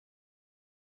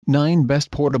9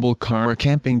 Best Portable Car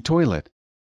Camping Toilet.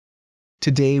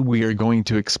 Today we are going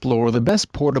to explore the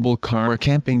best portable car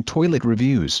camping toilet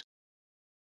reviews.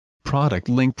 Product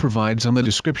link provides on the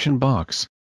description box.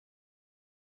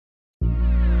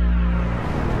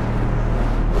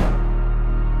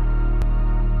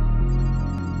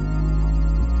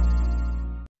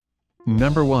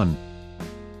 Number 1.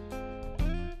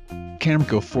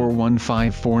 Camco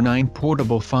 41549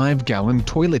 Portable 5-Gallon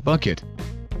Toilet Bucket.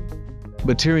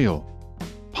 Material: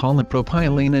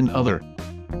 polypropylene and other.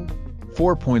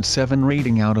 4.7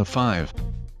 rating out of 5.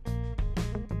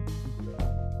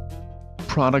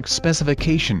 Product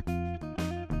specification: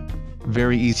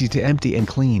 very easy to empty and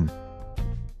clean.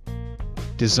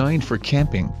 Designed for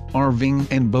camping, RVing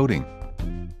and boating.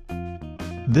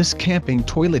 This camping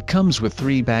toilet comes with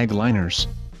 3 bag liners.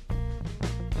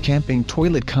 Camping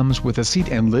toilet comes with a seat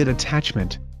and lid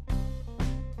attachment.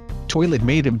 Toilet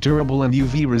made of durable and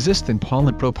UV-resistant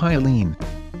polypropylene.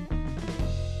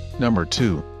 Number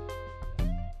 2.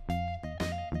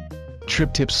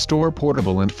 Trip Tip Store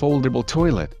Portable and Foldable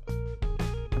Toilet.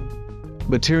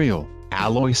 Material: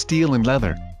 alloy steel and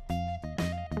leather.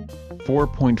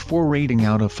 4.4 rating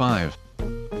out of 5.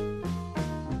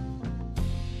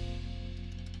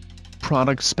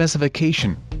 Product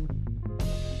specification: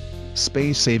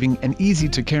 space-saving and easy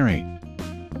to carry.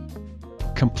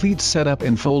 Complete setup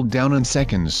and fold down in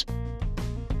seconds.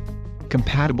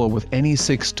 Compatible with any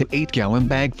 6 to 8 gallon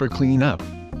bag for cleanup.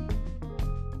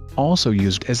 Also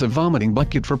used as a vomiting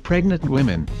bucket for pregnant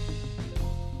women.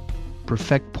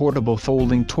 Perfect portable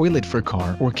folding toilet for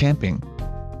car or camping.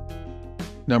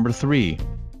 Number 3.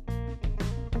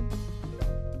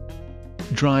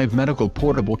 Drive Medical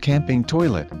Portable Camping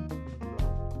Toilet.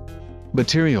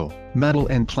 Material: metal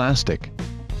and plastic.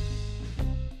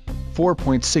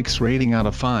 4.6 rating out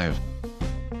of 5.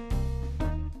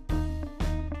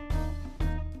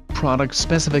 Product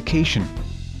specification: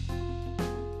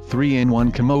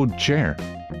 3-in-1 commode chair.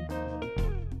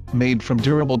 Made from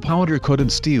durable powder-coated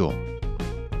steel.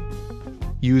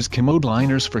 Use commode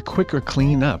liners for quicker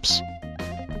cleanups.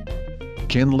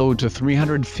 Can load to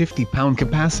 350-pound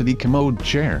capacity commode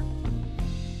chair.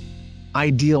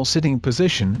 Ideal sitting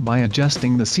position by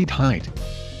adjusting the seat height.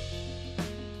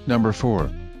 Number 4.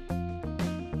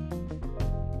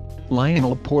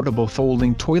 Lionel Portable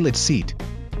Folding Toilet Seat.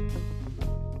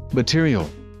 Material: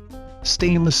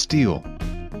 stainless steel.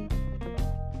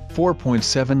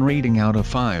 4.7 rating out of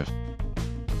 5.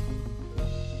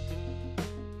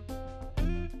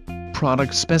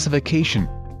 Product specification: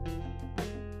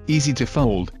 easy to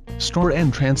fold, store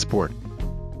and transport.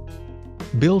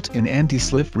 Built-in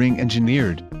anti-slip ring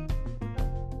engineered.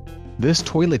 This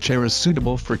toilet chair is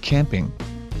suitable for camping.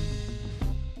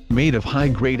 Made of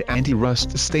high-grade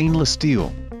anti-rust stainless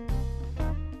steel.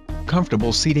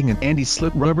 Comfortable seating and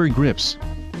anti-slip rubber grips.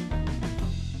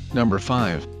 Number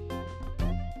 5.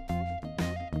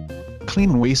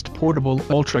 Clean Waste Portable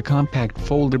Ultra Compact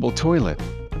Foldable Toilet.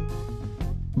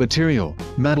 Material: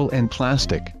 metal and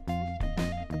plastic.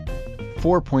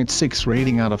 4.6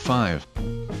 rating out of 5.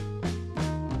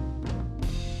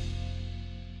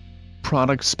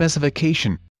 Product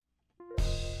specification: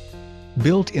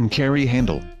 built-in carry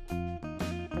handle.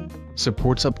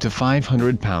 Supports up to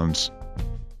 500 pounds.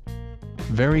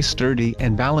 Very sturdy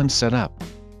and balanced setup.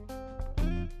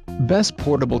 Best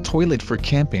portable toilet for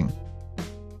camping.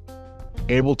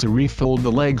 Able to refold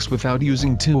the legs without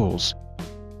using tools.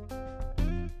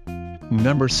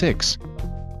 Number 6.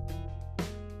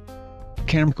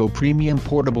 Camco Premium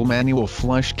Portable Manual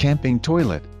Flush Camping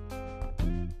Toilet.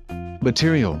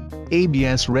 Material: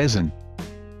 ABS resin.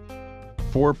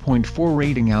 4.4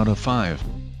 rating out of 5.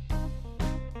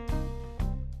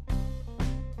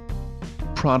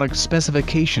 Product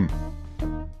specification: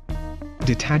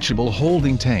 detachable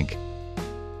holding tank.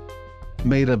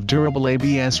 Made of durable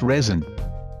ABS resin.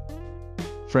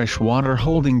 Freshwater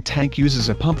holding tank uses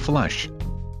a pump flush.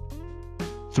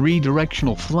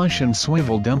 3-directional flush and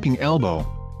swivel dumping elbow.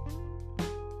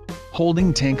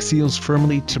 Holding tank seals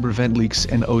firmly to prevent leaks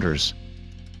and odors.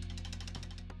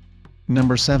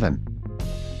 Number 7.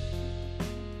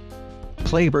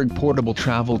 Playberg Portable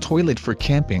Travel Toilet for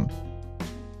Camping.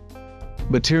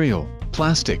 Material: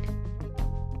 plastic.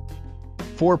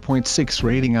 4.6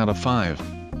 rating out of 5.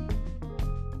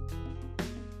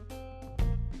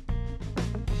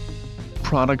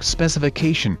 Product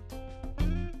specification: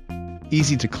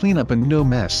 easy to clean up and no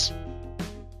mess.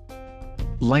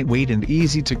 Lightweight and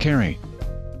easy to carry.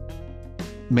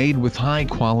 Made with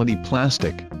high-quality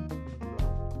plastic.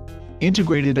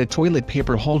 Integrated a toilet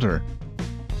paper holder.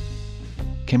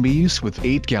 Can be used with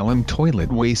 8-gallon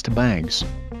toilet waste bags.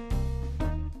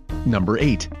 Number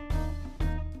 8.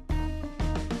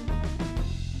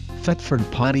 Thetford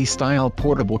Potty Style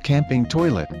Portable Camping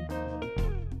Toilet.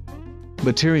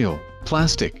 Material,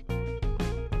 plastic.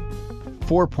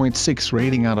 4.6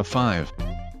 rating out of 5.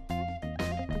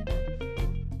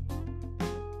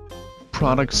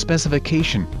 Product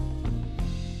specification.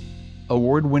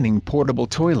 Award-winning portable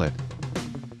toilet.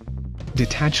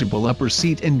 Detachable upper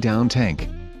seat and down tank.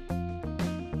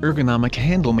 Ergonomic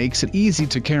handle makes it easy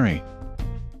to carry.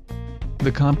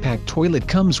 The compact toilet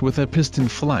comes with a piston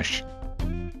flush.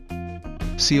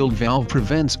 Sealed valve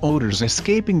prevents odors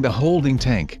escaping the holding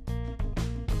tank.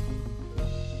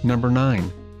 Number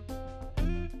 9.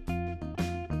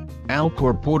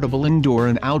 Alcor Portable Indoor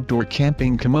and Outdoor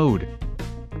Camping Commode.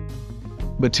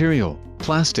 Material,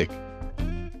 plastic.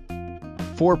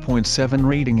 4.7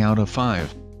 rating out of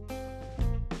 5.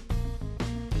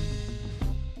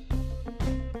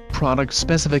 Product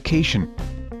specification.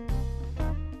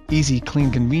 Easy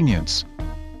clean convenience.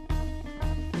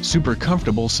 Super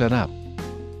comfortable setup.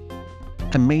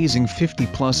 Amazing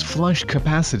 50+ flush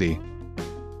capacity.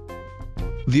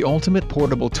 The ultimate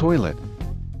portable toilet.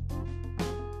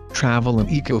 Travel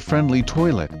and eco-friendly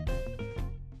toilet.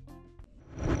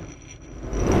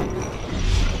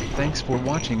 Thanks for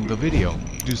watching the video.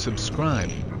 Do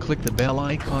subscribe, click the bell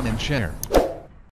icon and share.